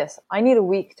do this. I need a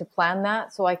week to plan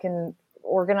that so I can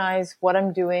organize what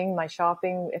I'm doing, my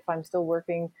shopping, if I'm still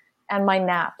working, and my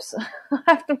naps. I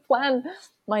have to plan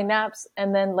my naps.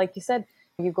 And then, like you said,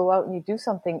 you go out and you do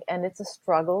something, and it's a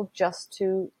struggle just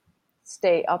to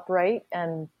stay upright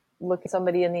and look at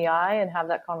somebody in the eye and have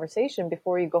that conversation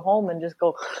before you go home and just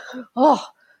go, oh,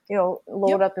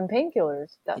 load up in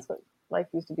painkillers. That's what life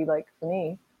used to be like for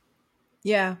me.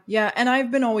 Yeah. Yeah. And I've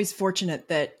been always fortunate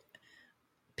that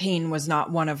pain was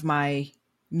not one of my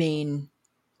main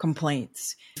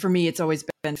complaints. For me, it's always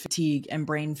been fatigue and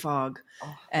brain fog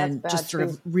and just sort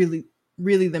of really,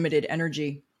 really limited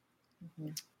energy.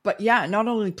 Mm-hmm. But yeah, not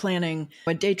only planning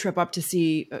a day trip up to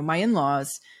see my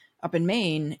in-laws up in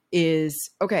Maine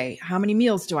is, okay, how many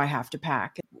meals do I have to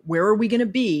pack? Where are we going to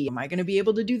be? Am I going to be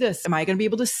able to do this? Am I going to be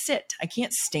able to sit? I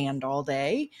can't stand all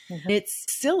day. Mm-hmm. It's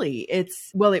silly. It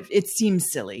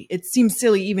seems silly. It seems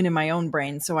silly even in my own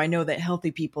brain. So I know that healthy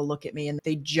people look at me and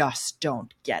they just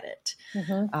don't get it.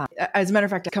 Mm-hmm. As a matter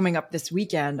of fact, coming up this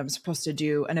weekend, I'm supposed to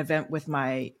do an event with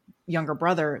my younger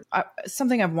brother,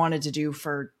 something I've wanted to do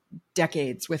for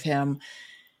decades with him.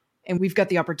 And we've got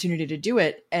the opportunity to do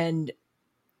it. And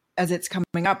as it's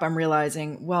coming up, I'm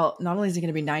realizing, well, not only is it going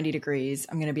to be 90 degrees,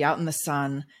 I'm going to be out in the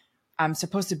sun. I'm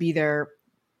supposed to be there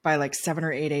by like 7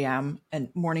 or 8 a.m. and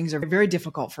mornings are very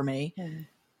difficult for me. Mm.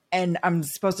 And I'm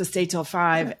supposed to stay till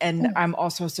 5. And I'm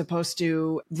also supposed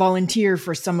to volunteer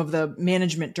for some of the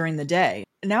management during the day.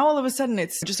 Now, all of a sudden,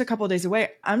 it's just a couple of days away.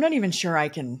 I'm not even sure I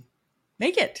can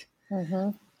make it.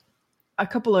 Mm-hmm. A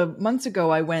couple of months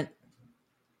ago, I went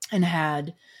and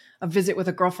had a visit with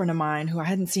a girlfriend of mine who I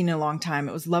hadn't seen in a long time.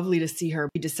 It was lovely to see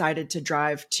her. We decided to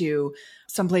drive to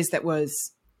someplace that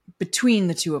was between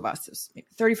the two of us. It was maybe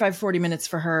 35, 40 minutes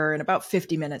for her and about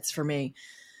 50 minutes for me.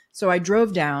 So I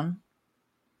drove down.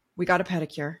 We got a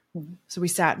pedicure. Mm-hmm. So we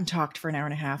sat and talked for an hour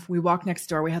and a half. We walked next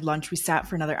door. We had lunch. We sat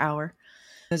for another hour.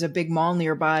 There's a big mall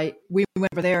nearby. We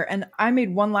went over there and I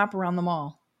made one lap around the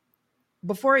mall.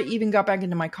 Before I even got back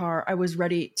into my car, I was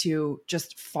ready to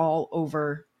just fall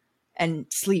over and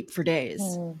sleep for days.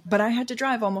 But I had to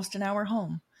drive almost an hour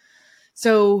home.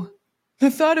 So the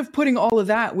thought of putting all of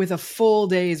that with a full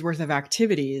day's worth of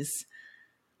activities,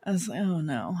 I was like, oh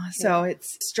no. So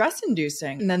it's stress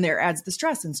inducing. And then there adds the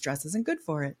stress, and stress isn't good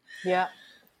for it. Yeah.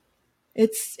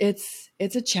 It's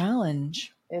a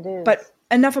challenge. It is. But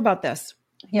enough about this.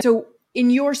 Yeah. So in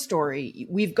your story,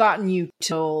 we've gotten you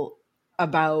till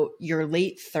about your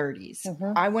late 30s.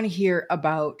 Mm-hmm. I want to hear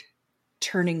about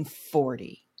turning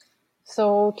 40.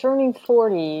 So turning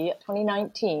 40,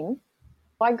 2019,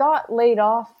 I got laid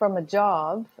off from a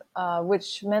job,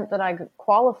 which meant that I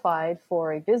qualified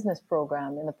for a business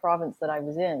program in the province that I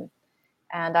was in.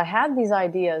 And I had these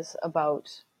ideas about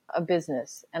a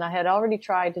business, and I had already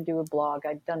tried to do a blog.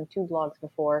 I'd done 2 blogs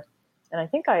before, and I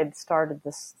think I had started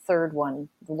this third one,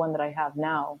 the one that I have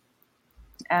now.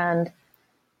 And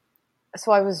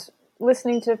so I was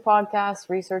listening to podcasts,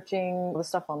 researching the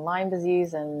stuff on Lyme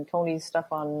disease and Tony's stuff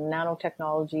on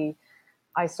nanotechnology.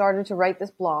 I started to write this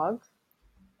blog,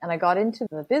 and I got into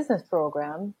the business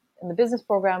program. And the business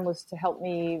program was to help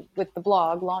me with the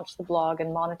blog, launch the blog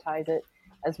and monetize it,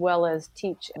 as well as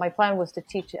teach. My plan was to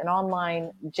teach an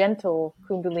online gentle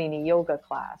Kundalini yoga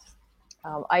class.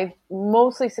 I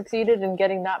mostly succeeded in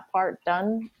getting that part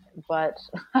done, but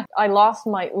I lost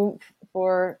my oomph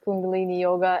for Kundalini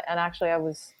yoga. And actually I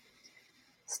was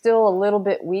still a little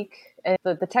bit weak. And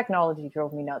the technology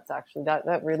drove me nuts, actually.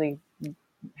 That really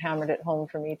hammered it home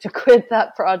for me to quit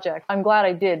that project. I'm glad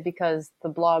I did, because the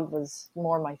blog was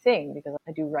more my thing, because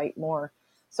I do write more.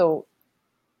 So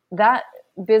that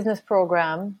business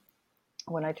program,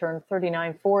 when I turned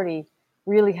 39, 40,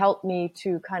 really helped me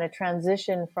to kind of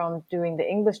transition from doing the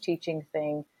English teaching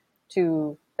thing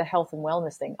to the health and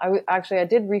wellness thing. I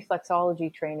did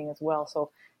reflexology training as well.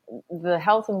 So the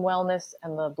health and wellness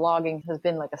and the blogging has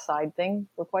been like a side thing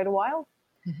for quite a while.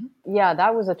 Mm-hmm. Yeah,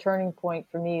 that was a turning point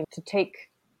for me to take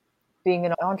being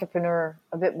an entrepreneur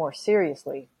a bit more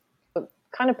seriously. It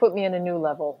kind of put me in a new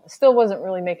level. I still wasn't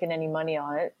really making any money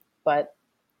on it, but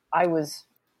I was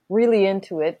really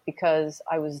into it because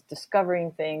I was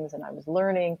discovering things and I was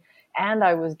learning and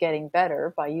I was getting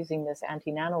better by using this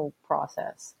anti-nano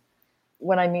process.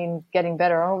 When I mean getting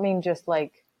better, I don't mean just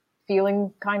like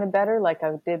feeling kind of better like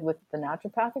I did with the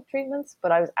naturopathic treatments,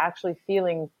 but I was actually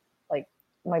feeling like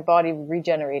my body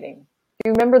regenerating. Do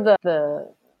you remember the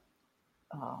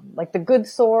like the good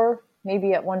sore?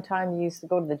 Maybe at one time you used to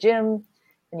go to the gym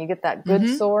and you get that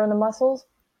good sore in the muscles.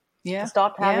 Yeah. I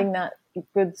stopped having that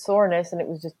good soreness and it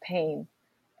was just pain.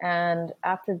 And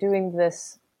after doing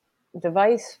this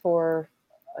device for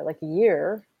like a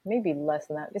year, maybe less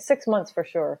than that, 6 months for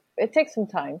sure. It takes some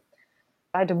time.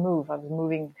 I had to move. I was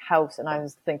moving house and I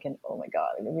was thinking, oh my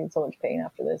God, I'm in so much pain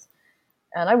after this.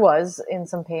 And I was in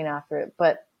some pain after it,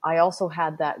 but I also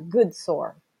had that good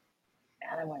sore.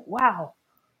 And I went, wow,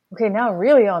 okay, now I'm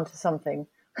really onto something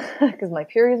because my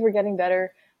periods were getting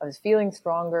better. I was feeling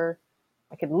stronger.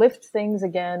 I could lift things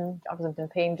again. I wasn't in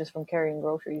pain just from carrying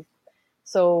groceries.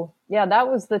 So yeah, that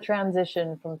was the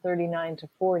transition from 39 to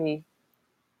 40.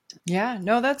 Yeah,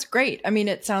 no, that's great. I mean,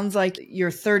 it sounds like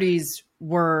your 30s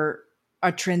were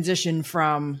a transition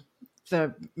from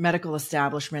the medical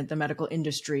establishment, the medical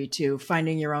industry, to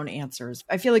finding your own answers.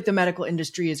 I feel like the medical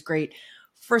industry is great,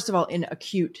 first of all, in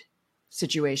acute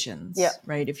situations,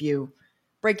 right? If you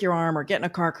break your arm or get in a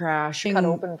car crash. Cut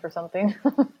open for something.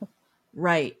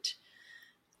 Right.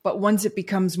 But once it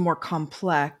becomes more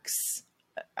complex,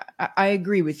 I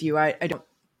agree with you. I don't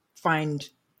find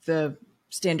the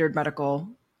standard medical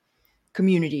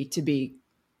community to be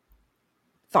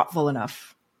thoughtful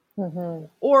enough.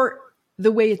 Or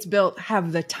the way it's built,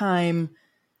 have the time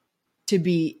to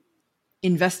be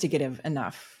investigative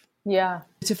enough. Yeah.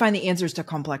 To find the answers to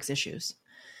complex issues.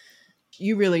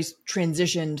 You really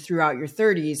transitioned throughout your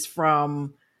 30s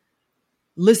from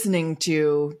listening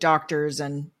to doctors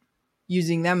and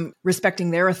using them,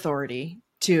 respecting their authority,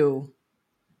 to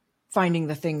finding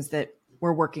the things that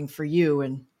were working for you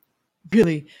and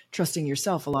really trusting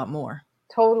yourself a lot more.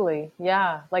 Totally.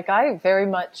 Yeah. Like I very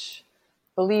much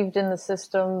believed in the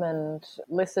system and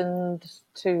listened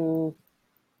to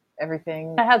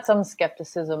everything. I had some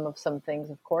skepticism of some things,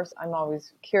 of course. I'm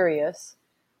always curious,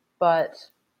 but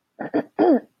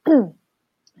the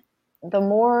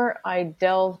more I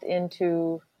delved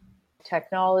into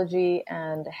technology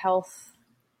and health,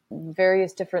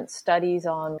 various different studies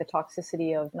on the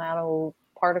toxicity of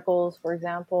nanoparticles, for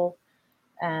example,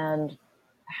 and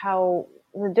how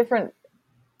the different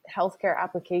healthcare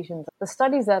applications, the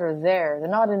studies that are there, they're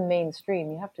not in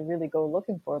mainstream. You have to really go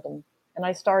looking for them. And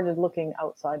I started looking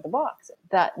outside the box.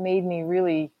 That made me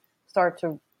really start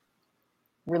to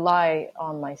rely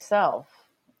on myself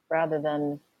rather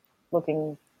than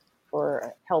looking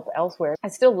for help elsewhere. I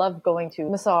still love going to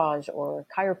massage or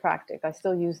chiropractic. I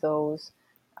still use those.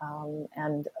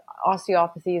 And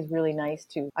osteopathy is really nice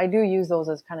too. I do use those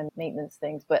as kind of maintenance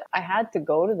things, but I had to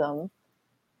go to them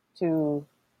to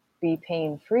be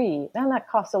pain-free. And that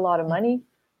costs a lot of money,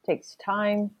 takes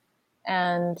time.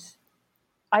 And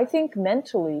I think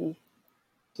mentally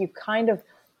you kind of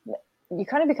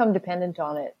become dependent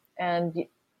on it. And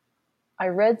I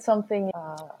read something,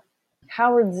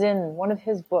 Howard Zinn, one of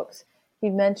his books, he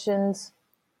mentions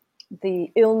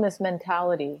the illness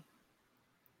mentality.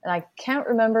 And I can't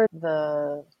remember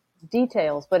the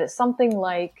details, but it's something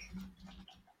like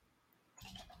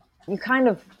you kind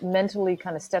of mentally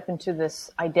kind of step into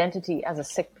this identity as a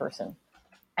sick person.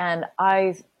 And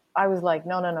I was like,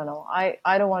 no.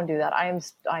 I don't want to do that.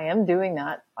 I am doing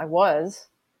that. I was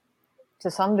to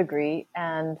some degree.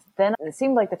 And then it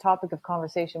seemed like the topic of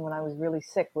conversation when I was really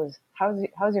sick was,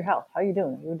 how's your health? How are you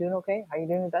doing? Are you doing okay? Are you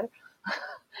doing better?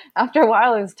 After a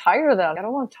while, I was tired of that. I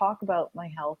don't want to talk about my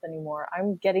health anymore.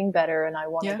 I'm getting better and I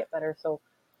want to get better. So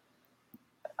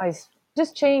I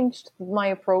just changed my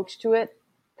approach to it.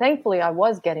 Thankfully, I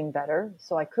was getting better,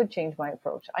 so I could change my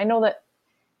approach. I know that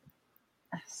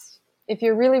if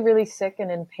you're really, really sick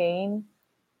and in pain,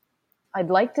 I'd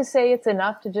like to say it's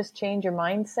enough to just change your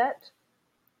mindset.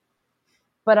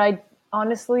 But I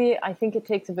think it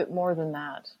takes a bit more than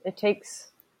that. It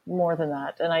takes more than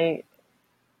that. And I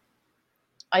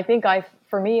think I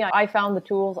found the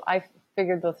tools. I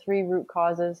figured the 3 root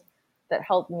causes that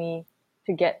helped me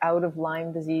to get out of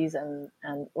Lyme disease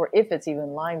or if it's even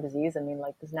Lyme disease. I mean,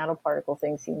 like this nanoparticle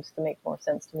thing seems to make more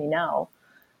sense to me now.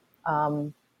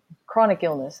 Chronic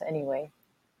illness anyway.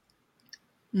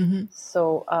 Mm-hmm.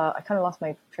 So I kind of lost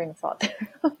my train of thought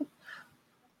there.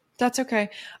 That's okay.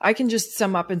 I can just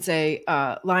sum up and say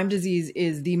Lyme disease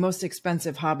is the most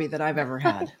expensive hobby that I've ever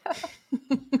had.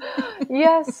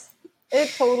 Yes, it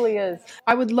totally is.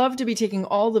 I would love to be taking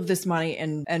all of this money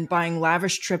and buying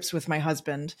lavish trips with my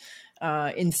husband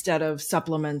instead of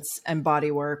supplements and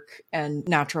body work and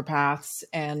naturopaths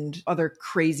and other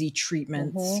crazy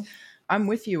treatments. Mm-hmm. I'm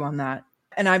with you on that.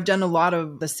 And I've done a lot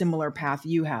of the similar path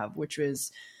you have, which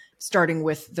was starting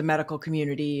with the medical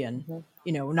community and, Mm-hmm.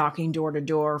 you know, knocking door to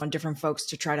door on different folks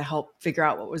to try to help figure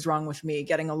out what was wrong with me,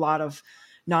 getting a lot of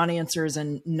non-answers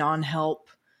and non-help,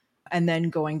 and then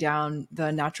going down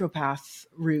the naturopath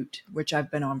route, which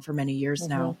I've been on for many years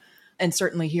Mm-hmm. now. And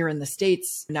certainly here in the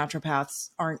States,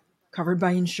 naturopaths aren't covered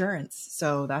by insurance.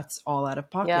 So that's all out of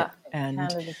pocket. Yeah, and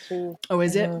Canada too. Oh,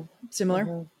 is Mm-hmm. it similar?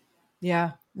 Mm-hmm.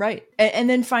 Yeah, right. And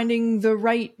then finding the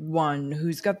right one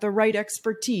who's got the right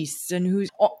expertise, and who's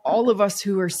all of us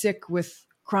who are sick with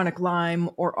chronic Lyme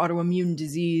or autoimmune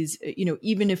disease, you know,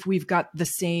 even if we've got the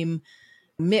same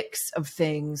mix of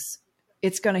things,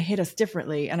 it's going to hit us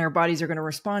differently and our bodies are going to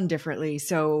respond differently.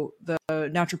 So the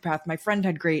naturopath my friend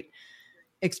had great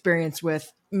experience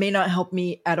with may not help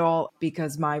me at all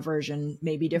because my version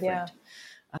may be different.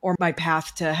 Yeah. Or my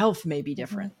path to health may be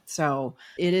different. Mm-hmm. So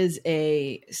it is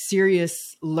a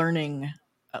serious learning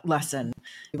lesson.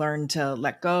 You learn to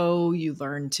let go, you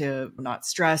learn to not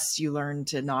stress, you learn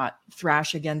to not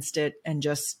thrash against it and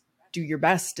just do your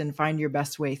best and find your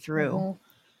best way through. Mm-hmm.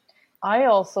 I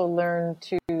also learned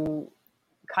to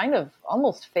kind of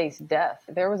almost face death.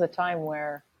 There was a time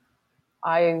where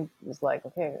I was like,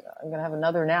 okay, I'm going to have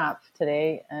another nap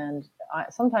today. And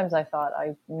sometimes I thought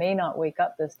I may not wake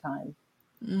up this time.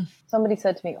 Somebody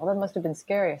said to me, oh, that must have been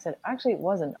scary. I said, actually, it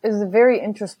wasn't. It was a very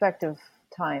introspective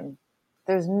time.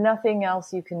 There's nothing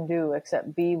else you can do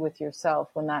except be with yourself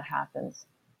when that happens.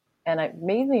 And it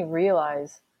made me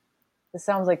realize, this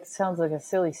sounds like a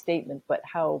silly statement, but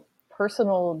how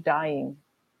personal dying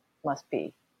must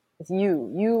be. It's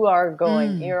you are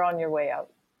going, you're on your way out.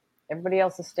 Everybody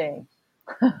else is staying,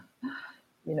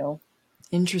 you know?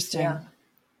 Interesting. Yeah.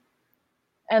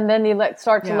 And then you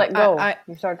start to let go.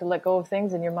 You start to let go of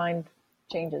things and your mind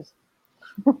changes.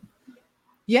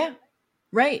 Yeah,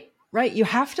 right. You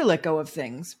have to let go of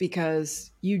things because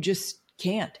you just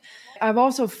can't. I've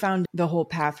also found the whole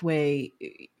pathway,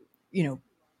 you know,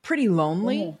 pretty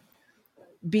lonely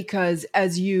because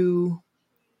as you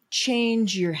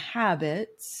change your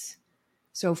habits,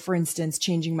 so for instance,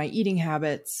 changing my eating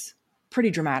habits pretty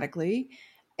dramatically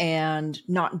and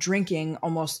not drinking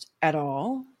almost at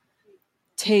all,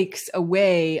 takes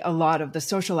away a lot of the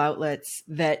social outlets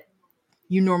that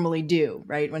you normally do,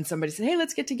 right? When somebody says, hey,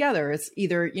 let's get together, it's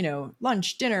either, you know,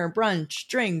 lunch, dinner, brunch,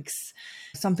 drinks,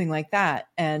 something like that.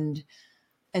 And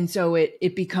so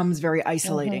it becomes very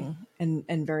isolating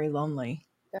and very lonely.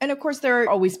 And of course, there are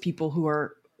always people who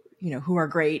are, you know, who are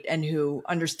great and who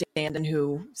understand and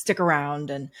who stick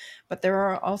around. But there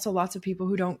are also lots of people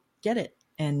who don't get it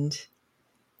and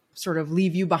sort of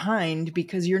leave you behind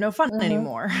because you're no fun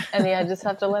anymore. And I just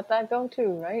have to let that go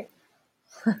too, right?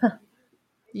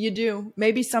 You do.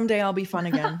 Maybe someday I'll be fun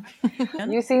again.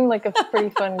 You seem like a pretty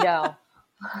fun gal.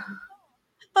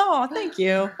 Oh, thank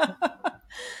you.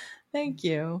 Thank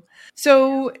you.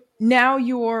 So now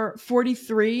you're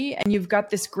 43 and you've got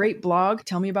this great blog.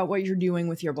 Tell me about what you're doing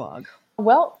with your blog.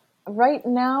 Well, right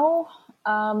now,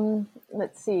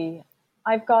 let's see.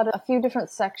 I've got a few different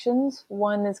sections.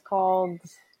 One is called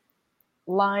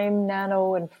Lyme,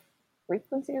 Nano, and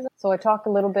Frequencies. So I talk a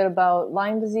little bit about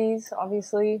Lyme disease,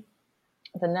 obviously,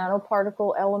 the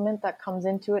nanoparticle element that comes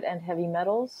into it, and heavy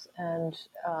metals, and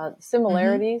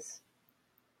similarities,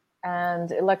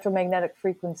 and electromagnetic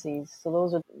frequencies. So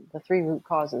those are the three root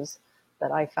causes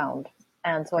that I found.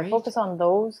 And so I focus on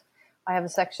those. I have a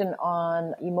section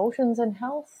on emotions and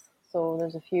health. So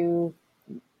there's a few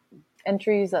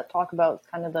entries that talk about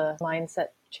kind of the mindset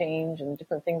change and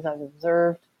different things I've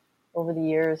observed over the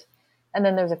years. And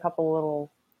then there's a couple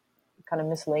little kind of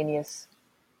miscellaneous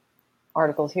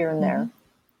articles here and there.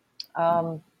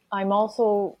 I'm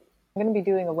also going to be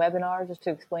doing a webinar just to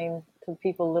explain to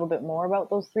people a little bit more about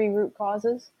those three root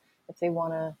causes. If they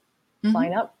want to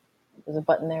sign up, there's a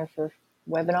button there for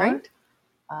webinar. Great.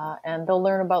 And they'll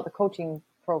learn about the coaching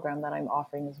program that I'm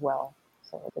offering as well.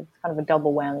 So it's kind of a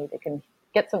double whammy. They can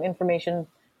get some information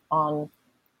on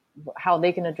how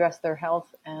they can address their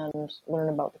health and learn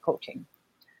about the coaching.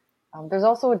 There's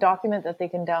also a document that they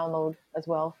can download as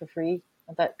well for free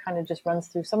that kind of just runs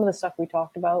through some of the stuff we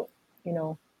talked about, you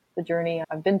know, the journey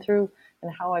I've been through and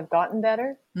how I've gotten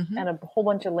better, and a whole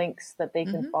bunch of links that they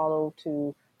can follow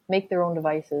to make their own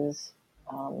devices,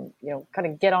 you know, kind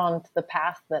of get on to the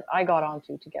path that I got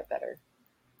onto to get better.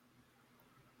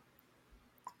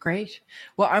 Great.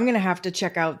 Well, I'm going to have to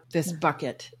check out this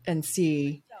bucket and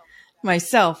see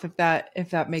myself if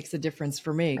that makes a difference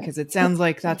for me, because it sounds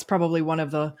like that's probably one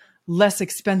of the less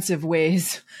expensive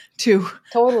ways to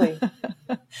Totally.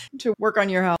 to work on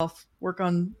your health, work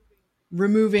on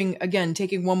removing, again,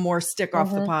 taking one more stick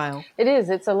off the pile. It is.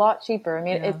 It's a lot cheaper. I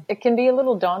mean, Yeah. it can be a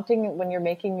little daunting when you're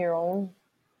making your own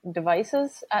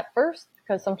devices at first,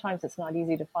 because sometimes it's not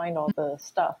easy to find all the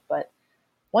stuff. But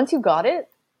once you got it,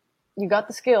 you got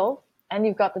the skill and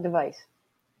you've got the device.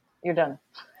 You're done.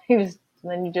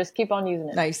 Then you just keep on using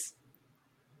it.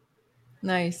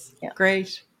 Nice. Yeah.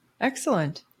 Great.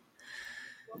 Excellent.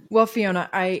 Well, Fiona,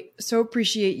 I so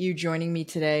appreciate you joining me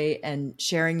today and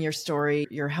sharing your story.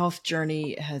 Your health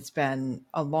journey has been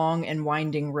a long and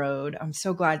winding road. I'm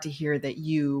so glad to hear that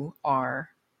you are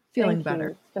feeling better.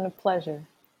 It's been a pleasure.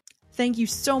 Thank you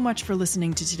so much for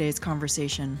listening to today's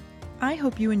conversation. I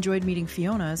hope you enjoyed meeting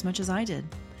Fiona as much as I did.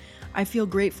 I feel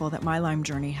grateful that my Lyme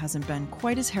journey hasn't been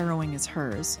quite as harrowing as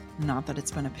hers, not that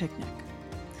it's been a picnic.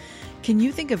 Can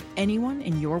you think of anyone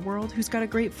in your world who's got a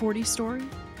great 40 story?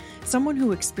 Someone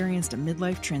who experienced a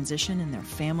midlife transition in their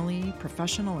family,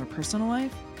 professional, or personal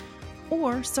life?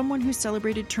 Or someone who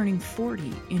celebrated turning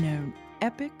 40 in an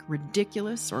epic,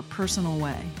 ridiculous, or personal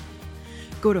way?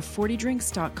 Go to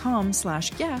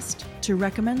 40drinks.com/guest to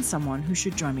recommend someone who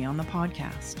should join me on the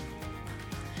podcast.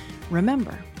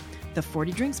 Remember, the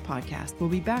 40 Drinks podcast will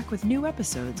be back with new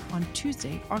episodes on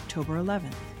Tuesday, October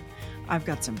 11th. I've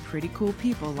got some pretty cool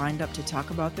people lined up to talk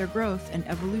about their growth and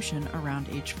evolution around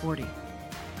age 40.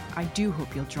 I do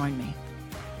hope you'll join me.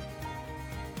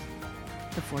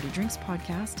 The 40 Drinks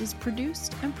podcast is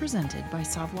produced and presented by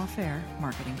Savoir Faire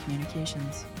Marketing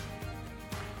Communications.